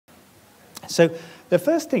So the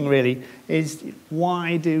first thing really is,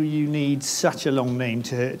 why do you need such a long name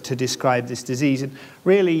to describe this disease? And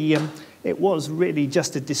really, it was really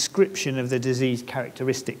just a description of the disease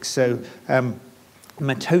characteristics. So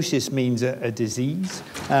mitosis means a disease.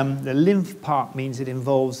 The lymph part means it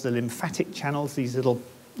involves the lymphatic channels, these little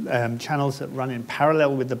channels that run in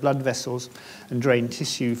parallel with the blood vessels and drain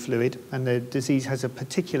tissue fluid. And the disease has a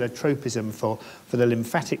particular tropism for the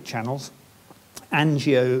lymphatic channels.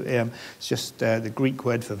 Angio is just the Greek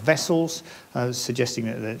word for vessels, suggesting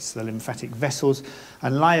that it's the lymphatic vessels.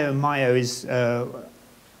 And leiomyo is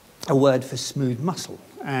a word for smooth muscle.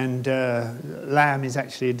 And LAM is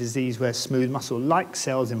actually a disease where smooth muscle-like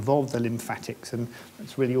cells involve the lymphatics, and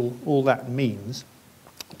that's really all that means.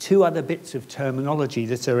 Two other bits of terminology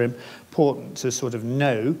that are important to sort of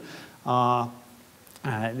know are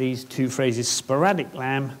these two phrases, sporadic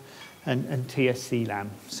LAM and TSC LAM.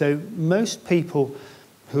 So most people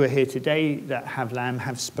who are here today that have LAM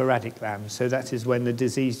have sporadic LAM. So that is when the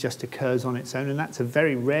disease just occurs on its own, and that's a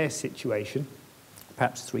very rare situation,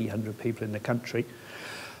 perhaps 300 people in the country.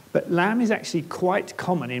 But LAM is actually quite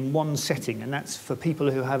common in one setting, and that's for people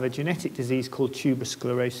who have a genetic disease called tuberous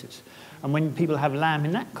sclerosis. And when people have LAM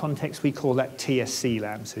in that context, we call that TSC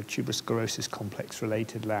LAM, so tuberous sclerosis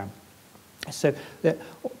complex-related LAM. So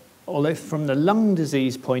although from the lung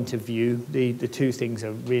disease point of view, the two things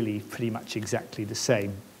are really pretty much exactly the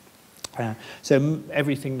same. So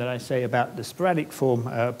everything that I say about the sporadic form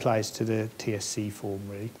applies to the TSC form,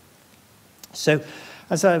 really. So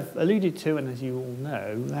as I've alluded to, and as you all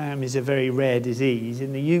know, LAM is a very rare disease.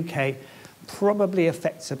 In the UK, probably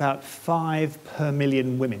affects about 5 per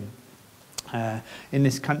million women in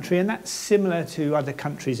this country, and that's similar to other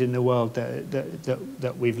countries in the world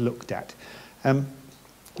that we've looked at.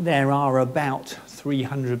 There are about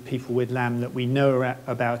 300 people with LAM that we know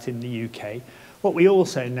about in the UK. What we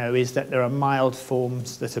also know is that there are mild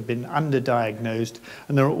forms that have been underdiagnosed,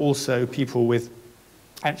 and there are also people with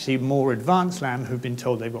actually more advanced LAM who've been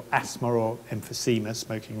told they've got asthma or emphysema,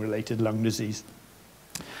 smoking-related lung disease.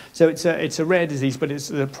 So it's a rare disease, but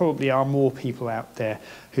there probably are more people out there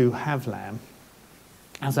who have LAM.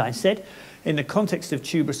 As I said, in the context of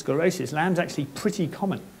tuberous sclerosis, LAM's actually pretty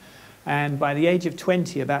common. And by the age of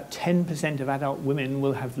 20, about 10% of adult women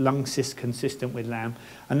will have lung cysts consistent with LAM,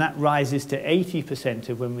 and that rises to 80%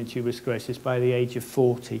 of women with tuberous sclerosis by the age of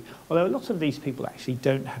 40. Although a lot of these people actually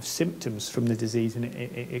don't have symptoms from the disease, and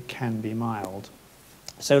it can be mild.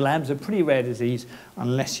 So LAM's a pretty rare disease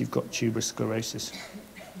unless you've got tuberous sclerosis.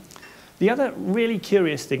 The other really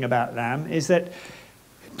curious thing about LAM is that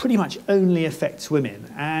it pretty much only affects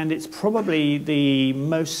women, and it's probably the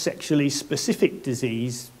most sexually specific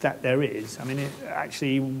disease that there is. I mean,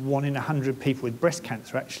 actually 1 in 100 people with breast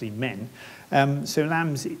cancer are actually men. So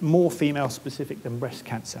LAM's more female specific than breast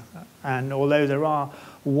cancer. And although there are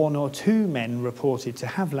 1 or 2 men reported to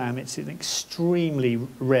have LAM, it's an extremely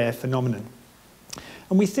rare phenomenon.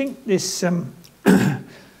 And we think this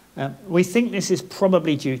is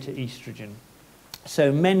probably due to estrogen.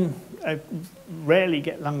 So men rarely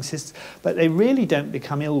get lung cysts, but they really don't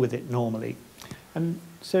become ill with it normally. And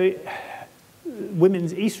so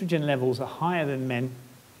women's estrogen levels are higher than men,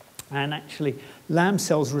 and actually LAM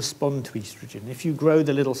cells respond to estrogen. If you grow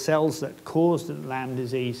the little cells that cause the LAM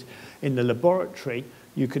disease in the laboratory,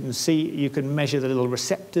 you can measure the little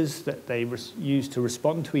receptors that they use to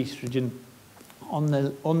respond to estrogen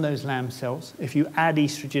on those LAM cells. If you add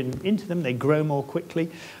estrogen into them, they grow more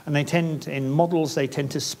quickly, and they tend, in models, they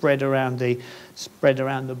tend to spread around the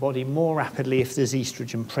body more rapidly if there's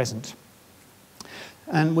estrogen present.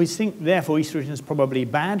 And we think, therefore, estrogen is probably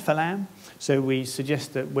bad for LAM, so we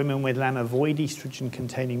suggest that women with LAM avoid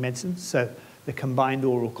estrogen-containing medicines. So the combined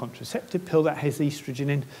oral contraceptive pill that has estrogen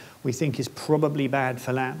in, we think is probably bad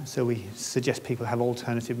for LAM, so we suggest people have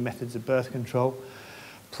alternative methods of birth control.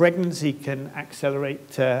 Pregnancy can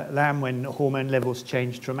accelerate LAM when hormone levels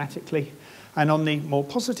change dramatically. And on the more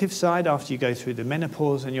positive side, after you go through the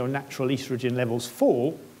menopause and your natural estrogen levels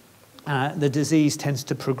fall, the disease tends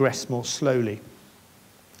to progress more slowly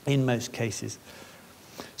in most cases.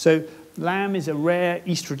 So LAM is a rare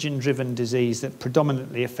estrogen-driven disease that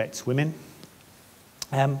predominantly affects women.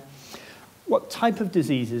 What type of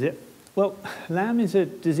disease is it? Well, LAM is a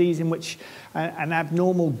disease in which an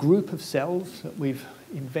abnormal group of cells that we've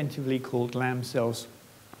inventively called LAM cells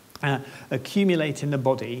accumulate in the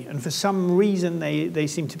body, and for some reason they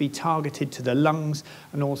seem to be targeted to the lungs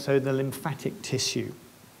and also the lymphatic tissue.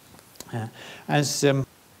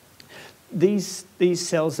 These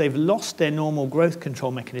cells, they've lost their normal growth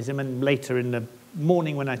control mechanism, and later in the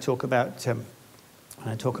morning when I talk about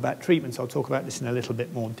When I talk about treatments, I'll talk about this in a little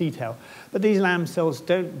bit more detail. But these LAM cells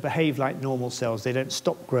don't behave like normal cells. They don't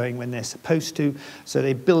stop growing when they're supposed to. So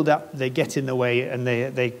they build up, they get in the way, and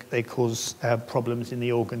they cause problems in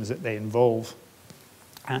the organs that they involve.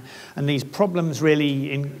 And these problems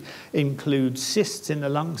really include cysts in the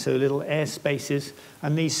lung, so little air spaces.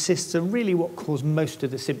 And these cysts are really what cause most of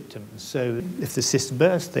the symptoms. So if the cysts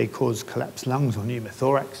burst, they cause collapsed lungs or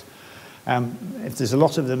pneumothorax. If there's a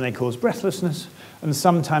lot of them, they cause breathlessness. And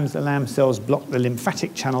sometimes the LAM cells block the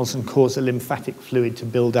lymphatic channels and cause the lymphatic fluid to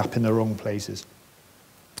build up in the wrong places.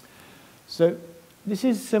 So this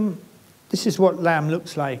is what LAM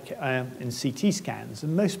looks like in CT scans.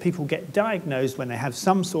 And most people get diagnosed when they have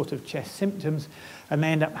some sort of chest symptoms, and they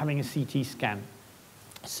end up having a CT scan.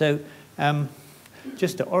 So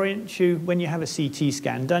just to orient you, when you have a CT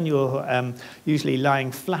scan done, you're usually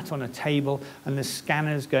lying flat on a table and the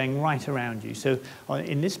scanner's going right around you. So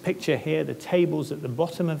in this picture here, the table's at the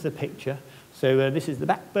bottom of the picture. So this is the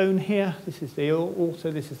backbone here, this is the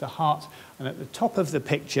aorta, this is the heart, and at the top of the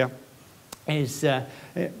picture is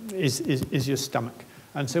your stomach.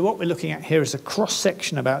 And so what we're looking at here is a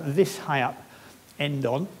cross-section about this high up, end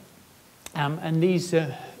on. And these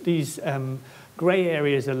grey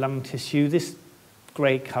areas are lung tissue. This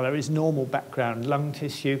grey colour is normal background lung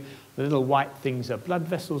tissue. The little white things are blood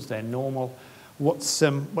vessels, they're normal. What's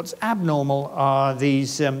abnormal are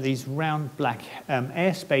these round black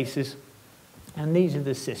air spaces, and these are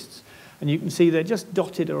the cysts. And you can see they're just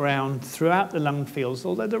dotted around throughout the lung fields,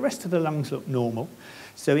 although the rest of the lungs look normal.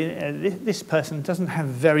 So this person doesn't have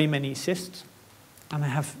very many cysts, and they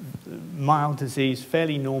have mild disease,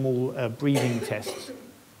 fairly normal breathing tests.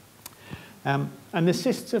 And the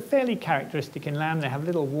cysts are fairly characteristic in LAM. They have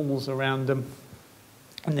little walls around them,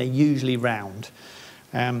 and they're usually round.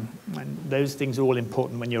 And those things are all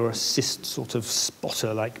important when you're a cyst sort of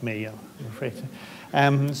spotter like me, I'm afraid.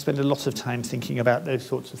 Spend a lot of time thinking about those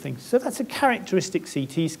sorts of things. So that's a characteristic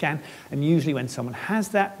CT scan, and usually when someone has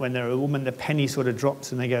that, when they're a woman, the penny sort of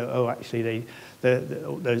drops and they go, oh, actually,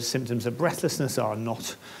 those symptoms of breathlessness are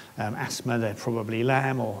not asthma, they're probably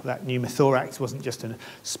LAM, or that pneumothorax wasn't just a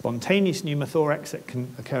spontaneous pneumothorax that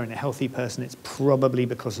can occur in a healthy person, it's probably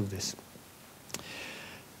because of this.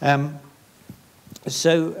 I'm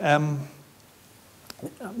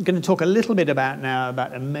going to talk a little bit now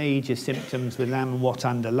about the major symptoms with LAM and what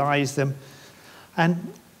underlies them.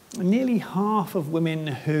 And nearly half of women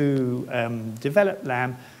who develop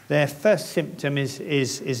LAM, their first symptom is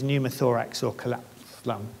pneumothorax or collapsed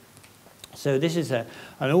lung. So this is an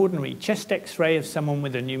ordinary chest X-ray of someone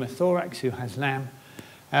with a pneumothorax who has LAM.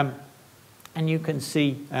 And you can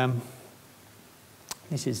see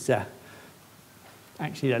this is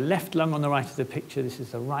actually the left lung on the right of the picture. This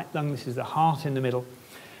is the right lung. This is the heart in the middle.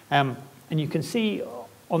 And you can see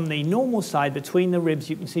on the normal side, between the ribs,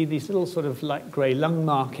 you can see these little sort of light grey lung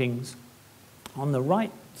markings. On the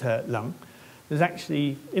right lung, there's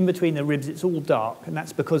actually, in between the ribs, it's all dark, and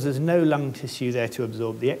that's because there's no lung tissue there to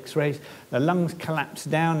absorb the X-rays. The lungs collapse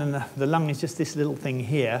down, and the lung is just this little thing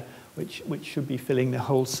here, which should be filling the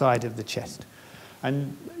whole side of the chest.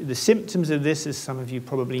 And the symptoms of this, as some of you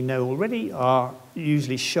probably know already, are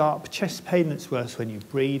usually sharp chest pain that's worse when you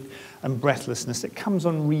breathe, and breathlessness that comes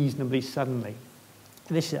on reasonably suddenly.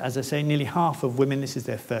 This, as I say, nearly half of women, this is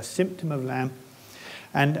their first symptom of LAM.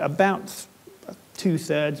 And about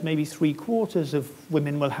 2/3, maybe 3/4 of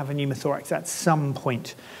women will have a pneumothorax at some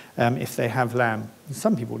point if they have LAM. And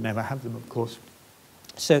some people never have them, of course.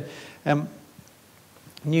 So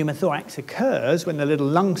pneumothorax occurs when the little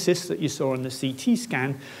lung cysts that you saw on the CT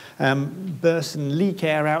scan burst and leak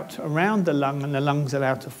air out around the lung, and the lung's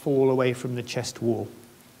allowed to fall away from the chest wall.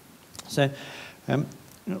 So,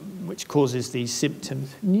 which causes these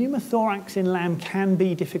symptoms. Pneumothorax in LAM can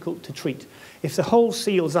be difficult to treat. If the hole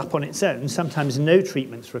seals up on its own, sometimes no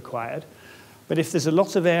treatment's required. But if there's a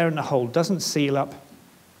lot of air and the hole doesn't seal up,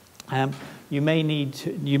 you may need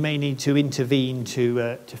to intervene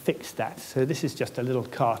to fix that. So this is just a little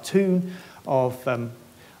cartoon of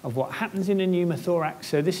what happens in a pneumothorax.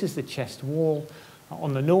 So this is the chest wall.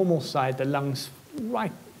 On the normal side, the lungs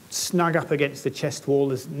right snug up against the chest wall.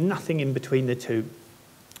 There's nothing in between the two.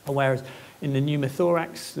 Whereas in the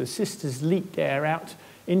pneumothorax, the cyst has leaked air out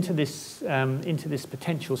into this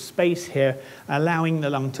potential space here, allowing the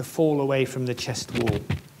lung to fall away from the chest wall.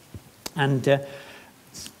 And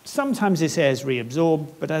sometimes this air is reabsorbed,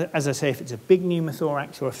 but as I say, if it's a big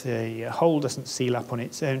pneumothorax or if the hole doesn't seal up on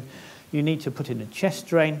its own, you need to put in a chest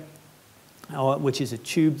drain, which is a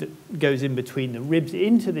tube that goes in between the ribs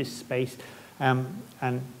into this space and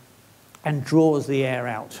draws the air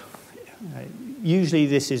out. Usually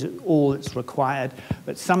this is all that's required,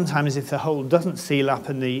 but sometimes if the hole doesn't seal up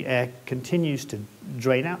and the air continues to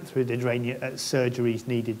drain out through the drain, surgery is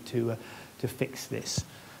needed to fix this.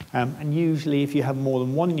 And usually if you have more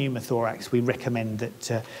than one pneumothorax, we recommend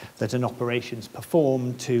that an operation is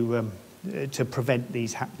performed to prevent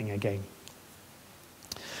these happening again.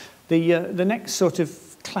 The next sort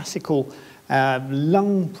of classical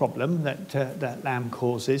lung problem that LAM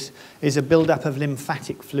causes is a buildup of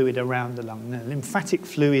lymphatic fluid around the lung. Now, lymphatic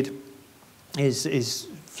fluid is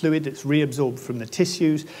fluid that's reabsorbed from the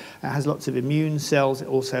tissues. It has lots of immune cells. It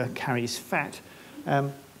also carries fat.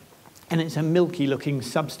 And it's a milky-looking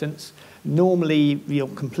substance. Normally, you're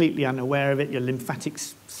completely unaware of it. Your lymphatic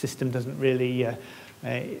system doesn't really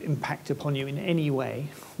impact upon you in any way.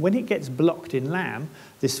 When it gets blocked in LAM,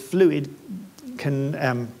 this fluid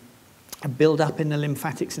can build up in the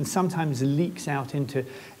lymphatics and sometimes leaks out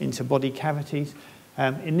into body cavities.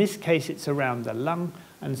 In this case, it's around the lung,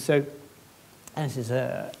 and so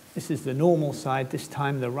this is the normal side, this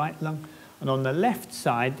time the right lung. And on the left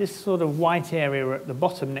side, this sort of white area at the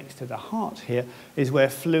bottom next to the heart here is where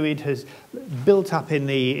fluid has built up in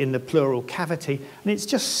the pleural cavity, and it's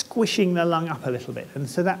just squishing the lung up a little bit, and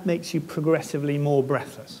so that makes you progressively more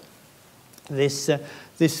breathless. This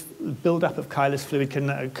build-up of chylous fluid can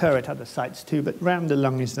occur at other sites too, but round the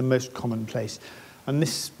lung is the most common place. And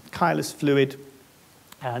this chylous fluid,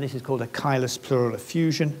 this is called a chylous pleural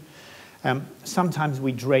effusion. Sometimes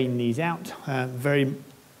we drain these out. Very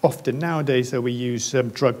often nowadays, though, we use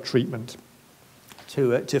drug treatment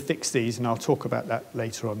to fix these, and I'll talk about that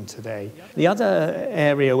later on today. The other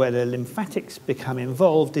area where the lymphatics become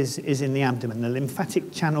involved is in the abdomen. The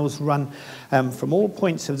lymphatic channels run from all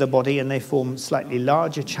points of the body, and they form slightly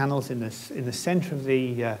larger channels in the center of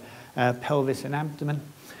the pelvis and abdomen.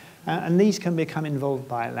 And these can become involved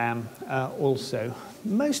by LAM also.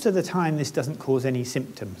 Most of the time, this doesn't cause any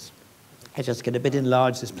symptoms. They just get a bit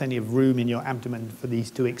enlarged. There's plenty of room in your abdomen for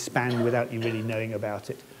these to expand without you really knowing about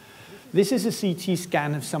it. This is a CT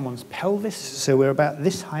scan of someone's pelvis, so we're about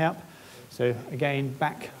this high up. So again,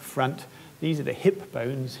 back, front. These are the hip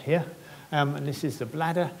bones here, and this is the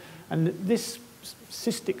bladder. And this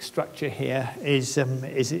cystic structure here is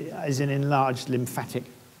an enlarged lymphatic.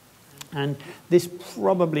 And this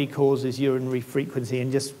probably causes urinary frequency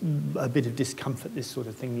and just a bit of discomfort, this sort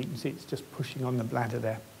of thing. You can see it's just pushing on the bladder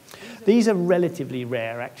there. These are relatively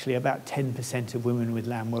rare, actually. About 10% of women with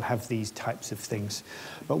LAM will have these types of things.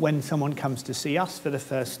 But when someone comes to see us for the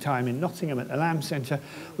first time in Nottingham at the LAM Centre,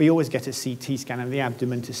 we always get a CT scan of the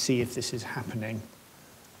abdomen to see if this is happening,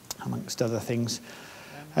 amongst other things.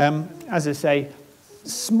 As I say,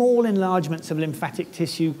 small enlargements of lymphatic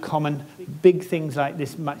tissue, common. Big things like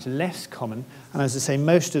this, much less common. And as I say,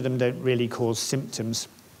 most of them don't really cause symptoms.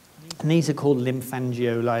 And these are called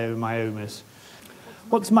lymphangioliomyomas.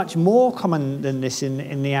 What's much more common than this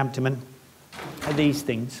in the abdomen are these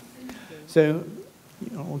things. So,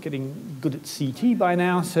 we're getting good at CT by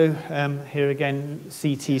now. So here again,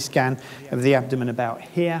 CT scan of the abdomen about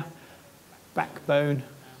here, backbone,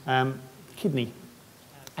 kidney.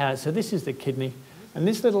 So this is the kidney. And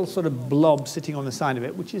this little sort of blob sitting on the side of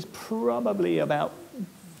it, which is probably about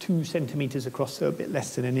 2 centimeters across, so a bit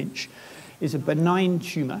less than an inch, is a benign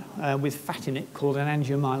tumor with fat in it called an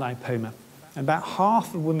angiomyolipoma. About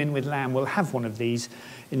half of women with LAM will have one of these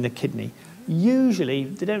in the kidney. Usually,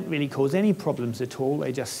 they don't really cause any problems at all.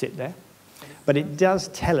 They just sit there. But it does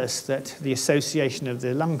tell us that the association of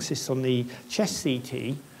the lung cysts on the chest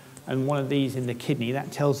CT and one of these in the kidney,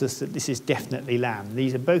 that tells us that this is definitely LAM.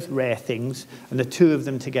 These are both rare things, and the two of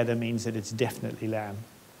them together means that it's definitely LAM.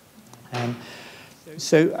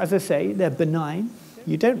 So, as I say, they're benign.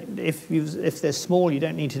 You don't, if they're small, you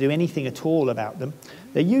don't need to do anything at all about them.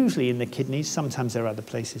 They're usually in the kidneys. Sometimes they're other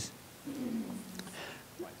places.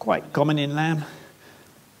 Quite common in LAM.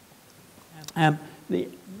 The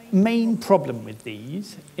main problem with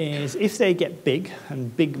these is if they get big,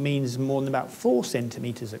 and big means more than about 4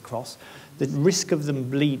 centimeters across, the risk of them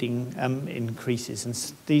bleeding increases. And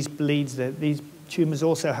these bleeds, these tumors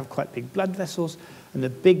also have quite big blood vessels, and the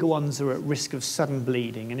big ones are at risk of sudden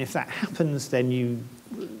bleeding. And if that happens, then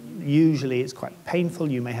usually it's quite painful.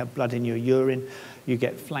 You may have blood in your urine. You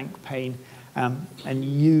get flank pain. And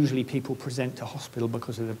usually people present to hospital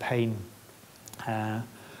because of the pain. That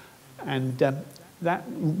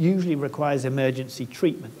usually requires emergency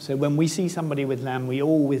treatment. So when we see somebody with LAM, we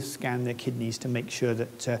always scan their kidneys to make sure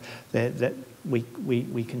that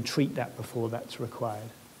we can treat that before that's required.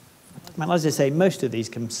 And as I say, most of these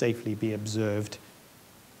can safely be observed.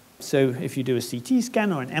 So if you do a CT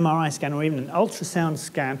scan or an MRI scan or even an ultrasound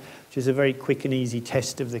scan, which is a very quick and easy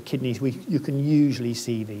test of the kidneys, you can usually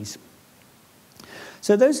see these.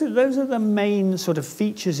 So those are the main sort of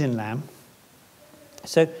features in LAM.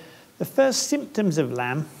 So the first symptoms of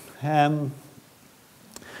LAM are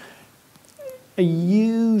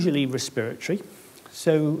usually respiratory.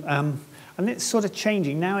 So, and it's sort of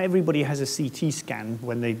changing. Now everybody has a CT scan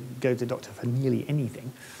when they go to the doctor for nearly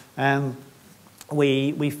anything.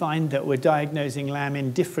 We find that we're diagnosing LAM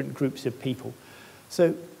in different groups of people.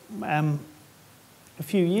 So a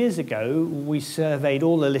few years ago, we surveyed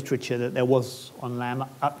all the literature that there was on LAM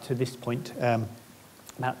up to this point,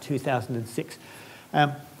 about 2006.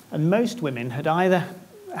 And most women had either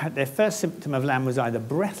had their first symptom of LAM was either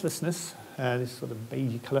breathlessness, this sort of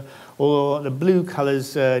beige colour, or the blue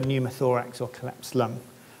colours, pneumothorax or collapsed lung.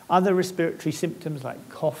 Other respiratory symptoms like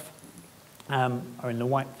cough are in the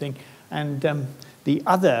white thing, and the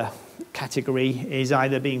other category is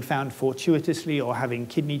either being found fortuitously or having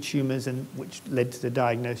kidney tumours, and which led to the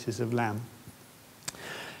diagnosis of LAM.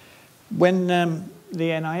 When the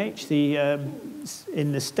NIH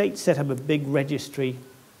in the States set up a big registry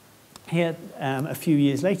here, a few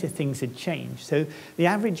years later, things had changed. So the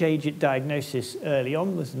average age at diagnosis early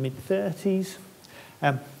on was mid-30s.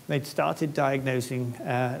 They'd started diagnosing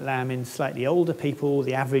LAM in slightly older people,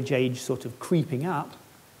 the average age sort of creeping up.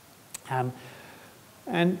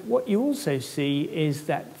 And what you also see is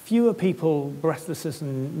that fewer people, breathlessness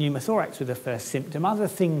and pneumothorax were the first symptom. Other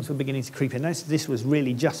things were beginning to creep in. This was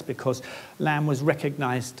really just because LAM was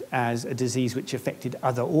recognized as a disease which affected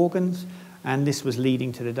other organs, and this was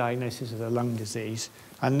leading to the diagnosis of the lung disease.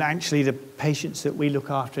 And actually, the patients that we look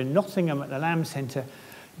after in Nottingham at the LAM Centre,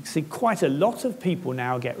 you see quite a lot of people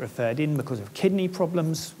now get referred in because of kidney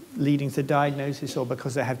problems leading to diagnosis, or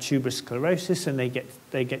because they have tuberous sclerosis and they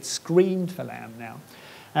get screened for LAM now.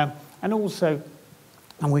 And also,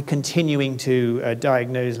 and we're continuing to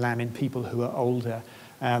diagnose LAM in people who are older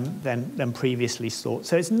than previously thought.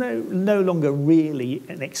 So it's no longer really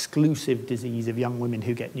an exclusive disease of young women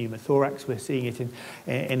who get pneumothorax. We're seeing it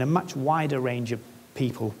in a much wider range of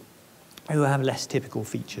people who have less typical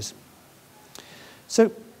features.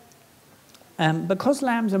 So because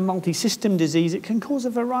LAM's a multi-system disease, it can cause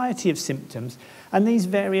a variety of symptoms, and these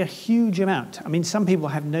vary a huge amount. I mean, some people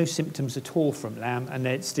have no symptoms at all from LAM, and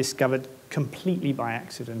it's discovered completely by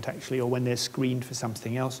accident, actually, or when they're screened for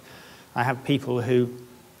something else. I have people who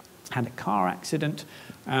had a car accident,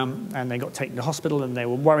 and they got taken to hospital, and they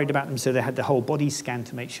were worried about them, so they had the whole body scan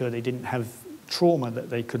to make sure they didn't have trauma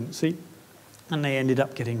that they couldn't see, and they ended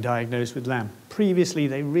up getting diagnosed with LAM. Previously,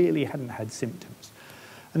 they really hadn't had symptoms.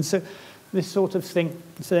 And so this sort of thing,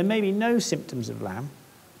 so there may be no symptoms of LAM.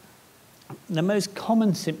 The most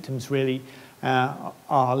common symptoms really are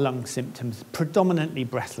lung symptoms, predominantly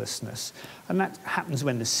breathlessness. And that happens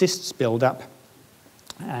when the cysts build up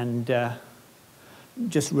and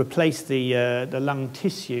just replace the lung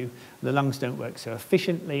tissue. The lungs don't work so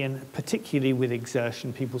efficiently, and particularly with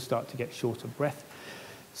exertion, people start to get short of breath.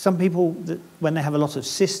 Some people, when they have a lot of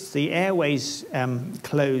cysts, the airways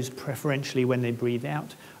close preferentially when they breathe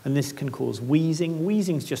out, and this can cause wheezing.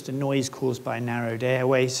 Wheezing is just a noise caused by narrowed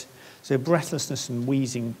airways. So breathlessness and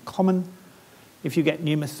wheezing common. If you get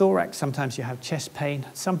pneumothorax, sometimes you have chest pain.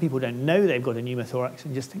 Some people don't know they've got a pneumothorax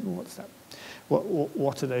and just think, well, what's that?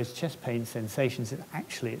 What are those chest pain sensations?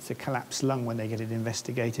 Actually, it's a collapsed lung when they get it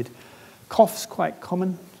investigated. Cough's quite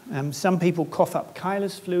common. Some people cough up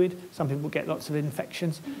chylous fluid. Some people get lots of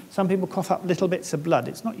infections. Some people cough up little bits of blood.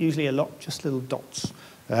 It's not usually a lot, just little dots.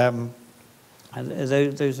 And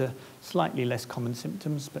those are slightly less common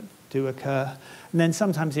symptoms, but do occur. And then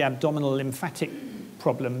sometimes the abdominal lymphatic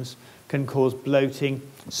problems can cause bloating,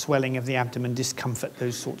 swelling of the abdomen, discomfort,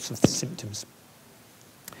 those sorts of symptoms.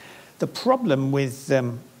 The problem with,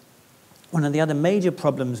 one of the other major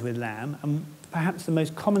problems with LAM, and perhaps the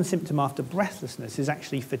most common symptom after breathlessness, is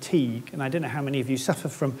actually fatigue. And I don't know how many of you suffer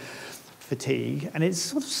from fatigue, and it's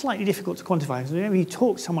sort of slightly difficult to quantify. Because whenever you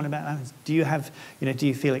talk to someone about that, do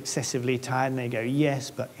you feel excessively tired? And they go, yes,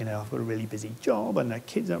 but I've got a really busy job, and the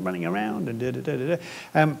kids are running around, and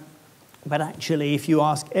da-da-da-da-da. But actually, if you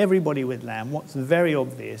ask everybody with LAM, what's very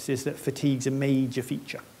obvious is that fatigue's a major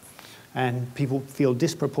feature. And people feel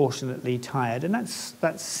disproportionately tired, and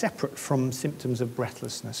that's separate from symptoms of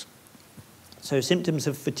breathlessness. So symptoms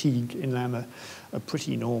of fatigue in LAM are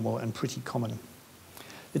pretty normal and pretty common.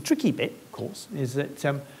 The tricky bit, of course, is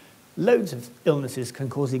that loads of illnesses can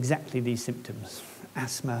cause exactly these symptoms.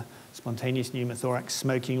 Asthma, spontaneous pneumothorax,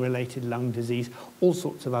 smoking-related lung disease, all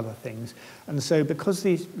sorts of other things. And so because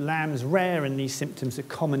these LAM's rare and these symptoms are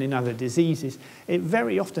common in other diseases, it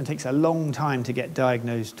very often takes a long time to get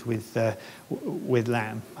diagnosed with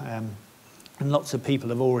LAM. And lots of people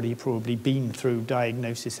have already probably been through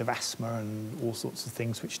diagnosis of asthma and all sorts of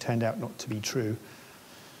things which turned out not to be true.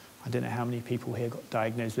 I don't know how many people here got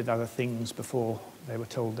diagnosed with other things before they were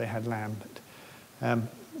told they had LAM, but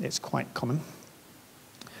it's quite common.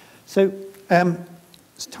 So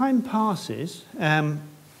as time passes,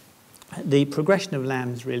 the progression of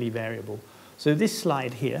LAM is really variable. So this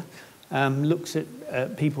slide here looks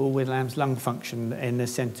at people with LAM's lung function in the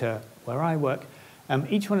centre where I work.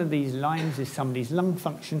 Each one of these lines is somebody's lung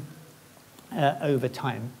function over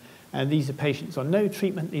time. These are patients on no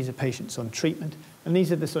treatment, these are patients on treatment, and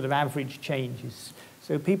these are the sort of average changes.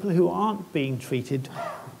 So people who aren't being treated,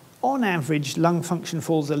 on average, lung function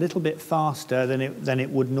falls a little bit faster than it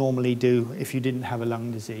would normally do if you didn't have a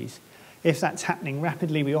lung disease. If that's happening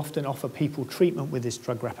rapidly, we often offer people treatment with this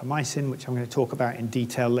drug rapamycin, which I'm going to talk about in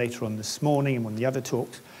detail later on this morning and one of the other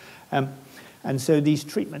talks. And so these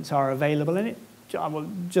treatments are available, and I will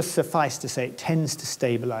just suffice to say it tends to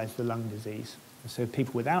stabilize the lung disease. So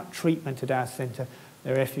people without treatment at our centre,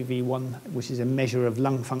 their FEV1, which is a measure of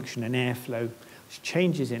lung function and airflow, which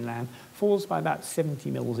changes in LAM, falls by about 70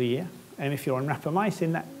 mils a year. And if you're on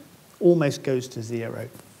rapamycin, that almost goes to 0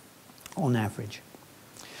 on average.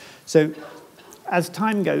 So as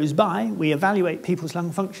time goes by, we evaluate people's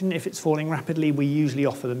lung function. If it's falling rapidly, we usually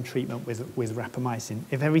offer them treatment with rapamycin.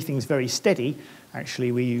 If everything's very steady,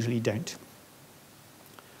 actually, we usually don't.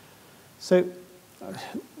 So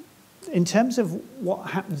in terms of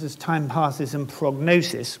what happens as time passes and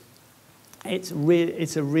prognosis, it's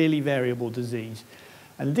a really variable disease.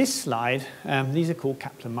 And this slide, these are called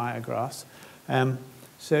Kaplan-Meier graphs.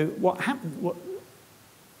 So what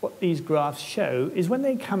these graphs show is when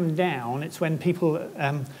they come down, it's when people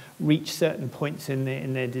reach certain points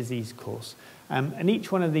in their disease course. And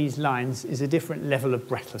each one of these lines is a different level of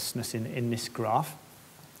breathlessness in this graph.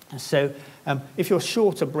 So if you're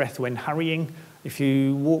short of breath when hurrying, if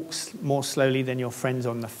you walk more slowly than your friends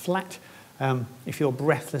on the flat, if you're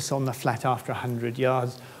breathless on the flat after 100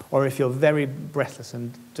 yards, or if you're very breathless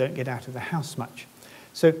and don't get out of the house much.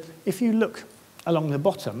 So if you look along the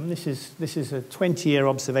bottom, this is a 20-year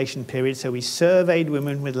observation period, so we surveyed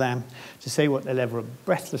women with LAM to say what their level of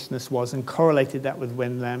breathlessness was and correlated that with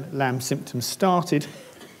when LAM symptoms started.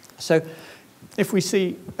 So if we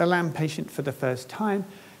see a LAM patient for the first time,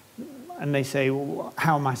 and they say, well,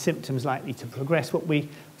 how are my symptoms likely to progress? What we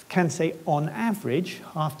can say, on average,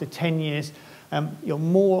 after 10 years,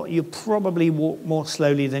 you probably walk more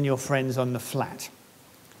slowly than your friends on the flat.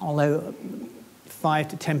 Although 5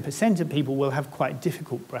 to 10% of people will have quite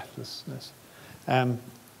difficult breathlessness. But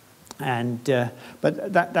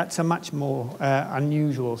that's a much more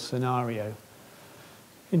unusual scenario.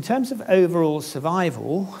 In terms of overall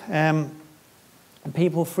survival,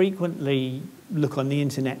 people frequently look on the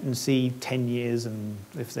internet and see 10 years, and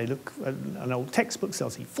if they look at an old textbook, they'll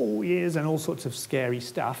see 4 years and all sorts of scary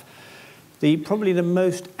stuff. Probably the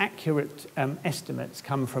most accurate estimates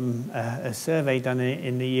come from a survey done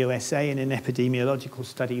in the USA in an epidemiological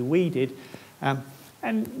study we did.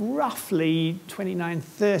 And roughly 29,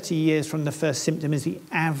 30 years from the first symptom is the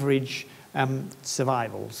average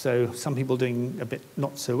survival. So some people doing a bit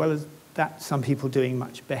not so well as that, some people doing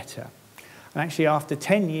much better. And actually, after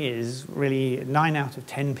 10 years, really 9 out of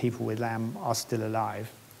 10 people with LAM are still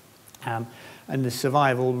alive. And the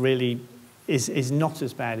survival really is not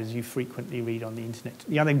as bad as you frequently read on the internet.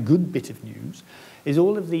 The other good bit of news is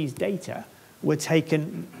all of these data were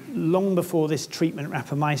taken long before this treatment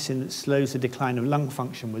rapamycin that slows the decline of lung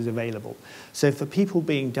function was available. So for people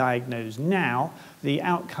being diagnosed now, the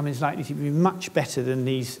outcome is likely to be much better than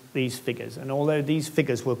these figures. And although these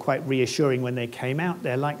figures were quite reassuring when they came out,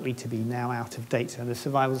 they're likely to be now out of date, and the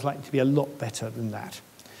survival is likely to be a lot better than that.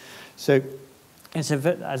 So as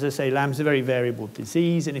I say, LAM's a very variable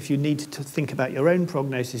disease, and if you need to think about your own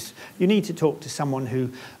prognosis, you need to talk to someone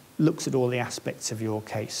who looks at all the aspects of your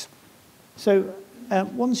case. So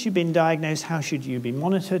once you've been diagnosed, how should you be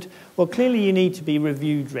monitored? Well, clearly you need to be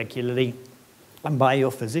reviewed regularly and by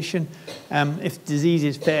your physician. If disease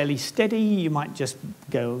is fairly steady, you might just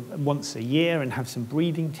go once a year and have some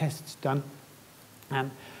breathing tests done.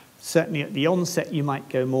 Certainly at the onset, you might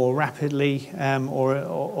go more rapidly,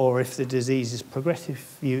 or if the disease is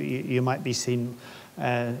progressive, you might be seen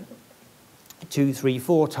 2, 3,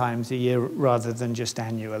 4 times a year rather than just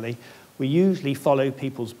annually. We usually follow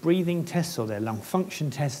people's breathing tests or their lung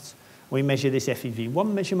function tests. We measure this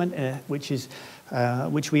FEV1 measurement,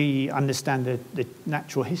 which we understand the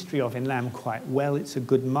natural history of in LAM quite well. It's a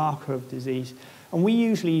good marker of disease. And we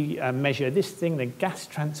usually measure this thing, the gas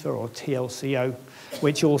transfer, or TLCO,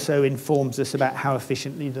 which also informs us about how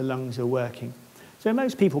efficiently the lungs are working. So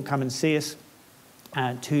most people come and see us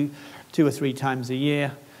 2 or 3 times a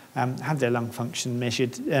year, have their lung function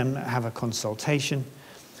measured, have a consultation.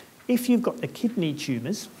 If you've got the kidney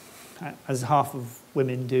tumours, as half of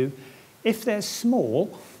women do. If they're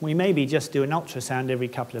small, we maybe just do an ultrasound every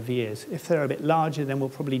couple of years. If they're a bit larger, then we'll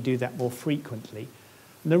probably do that more frequently.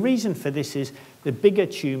 And the reason for this is the bigger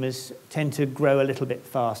tumours tend to grow a little bit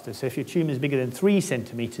faster. So if your tumour is bigger than 3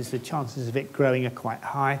 centimetres, the chances of it growing are quite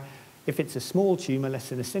high. If it's a small tumour, less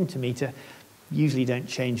than 1 centimetre, usually don't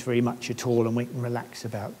change very much at all, and we can relax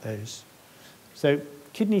about those. So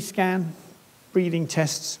kidney scan, breathing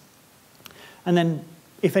tests, and then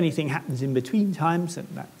if anything happens in between times, and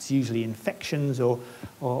that's usually infections or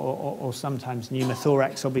sometimes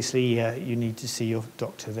pneumothorax, obviously you need to see your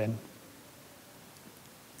doctor then.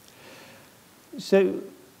 So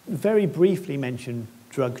very briefly mention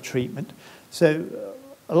drug treatment. So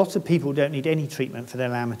a lot of people don't need any treatment for their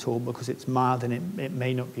LAM at all because it's mild and it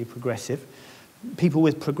may not be progressive. People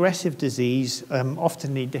with progressive disease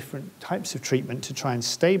often need different types of treatment to try and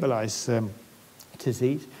stabilize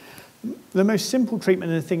disease. The most simple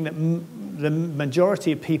treatment, and the thing that the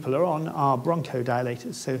majority of people are on, are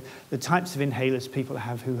bronchodilators. So the types of inhalers people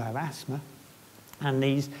have who have asthma. And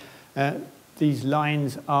these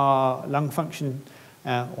lines are lung function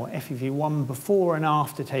or FEV1 before and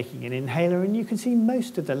after taking an inhaler. And you can see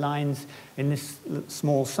most of the lines in this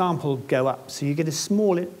small sample go up. So you get a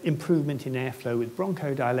small improvement in airflow with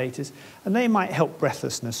bronchodilators, and they might help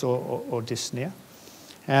breathlessness or dyspnea.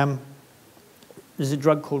 There's a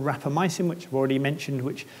drug called rapamycin, which I've already mentioned,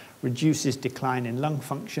 which reduces decline in lung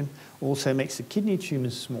function, also makes the kidney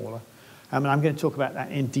tumours smaller. And I'm going to talk about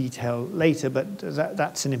that in detail later, but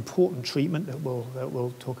that's an important treatment that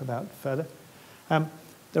we'll talk about further.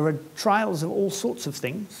 There are trials of all sorts of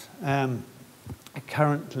things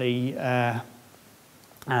currently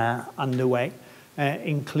underway,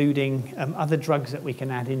 including other drugs that we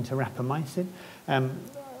can add into rapamycin,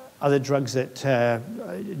 other drugs that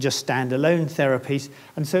just standalone therapies.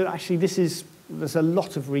 And so actually there's a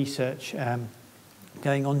lot of research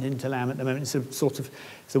going on into LAM at the moment. So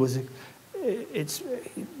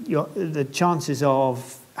the chances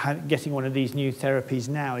of getting one of these new therapies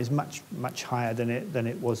now is much, much higher than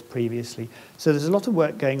it was previously. So there's a lot of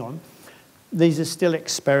work going on. These are still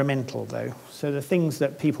experimental, though. So the things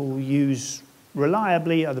that people use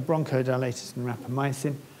reliably are the bronchodilators and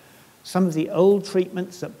rapamycin. Some of the old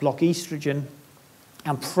treatments that block estrogen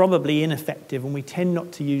are probably ineffective, and we tend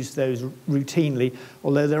not to use those routinely,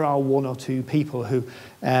 although there are 1 or 2 people who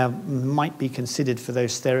might be considered for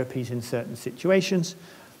those therapies in certain situations.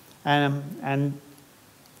 And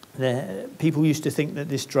people used to think that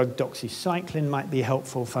this drug doxycycline might be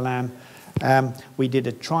helpful for LAM. We did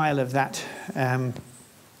a trial of that, and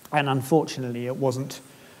unfortunately it wasn't,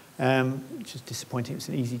 which is disappointing. It's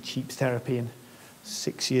an easy, cheap therapy, and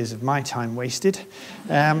 6 years of my time wasted.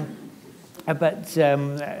 But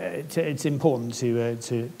it's important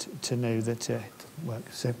to know that it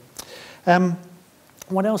works. So,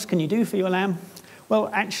 what else can you do for your LAM? Well,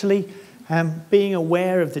 actually, being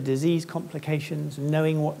aware of the disease complications,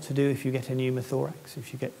 knowing what to do if you get a pneumothorax,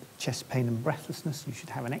 if you get chest pain and breathlessness, you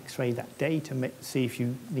should have an X-ray that day to see if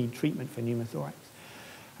you need treatment for pneumothorax.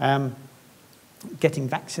 Getting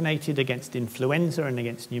vaccinated against influenza and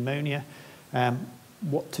against pneumonia.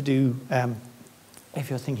 What to do if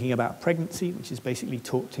you're thinking about pregnancy, which is basically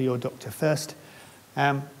talk to your doctor first.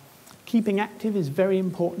 Keeping active is very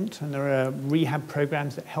important, and there are rehab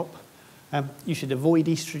programs that help. You should avoid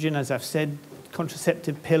estrogen, as I've said.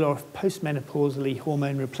 Contraceptive pill or postmenopausally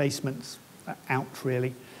hormone replacements are out,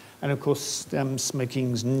 really. And of course,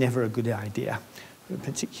 smoking's never a good idea,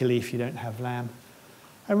 particularly if you don't have LAM.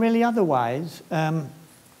 And really otherwise, there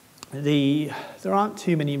aren't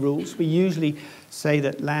too many rules. We usually say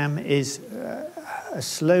that LAM is a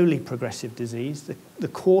slowly progressive disease. The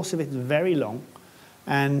course of it is very long.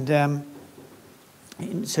 And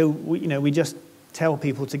so we just tell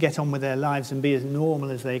people to get on with their lives and be as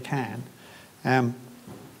normal as they can. And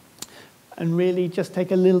really just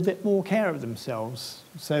take a little bit more care of themselves.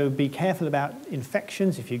 So be careful about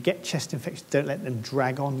infections. If you get chest infections, don't let them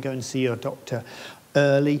drag on. Go and see your doctor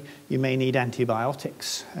early. You may need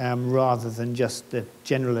antibiotics rather than just the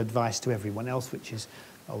general advice to everyone else, which is,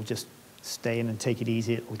 oh, just stay in and take it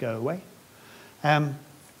easy, it will go away.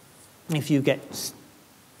 If you get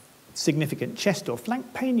significant chest or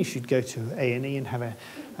flank pain, you should go to A&E and have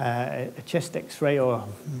a chest X-ray, or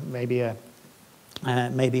maybe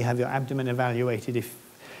have your abdomen evaluated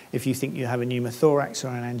if you think you have a pneumothorax or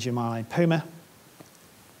an angiomyolipoma.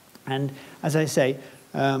 And as I say,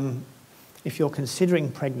 if you're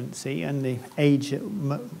considering pregnancy, and the age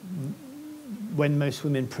when most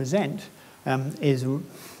women present is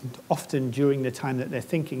often during the time that they're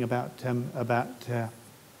thinking about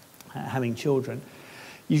having children,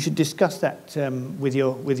 You should discuss that with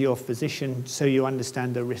your physician so you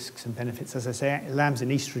understand the risks and benefits. As I say, LAM's an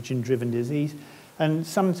estrogen-driven disease, and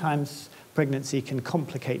sometimes pregnancy can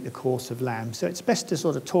complicate the course of LAM. So it's best to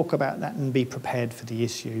sort of talk about that and be prepared for the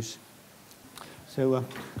issues. So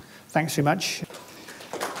thanks very much.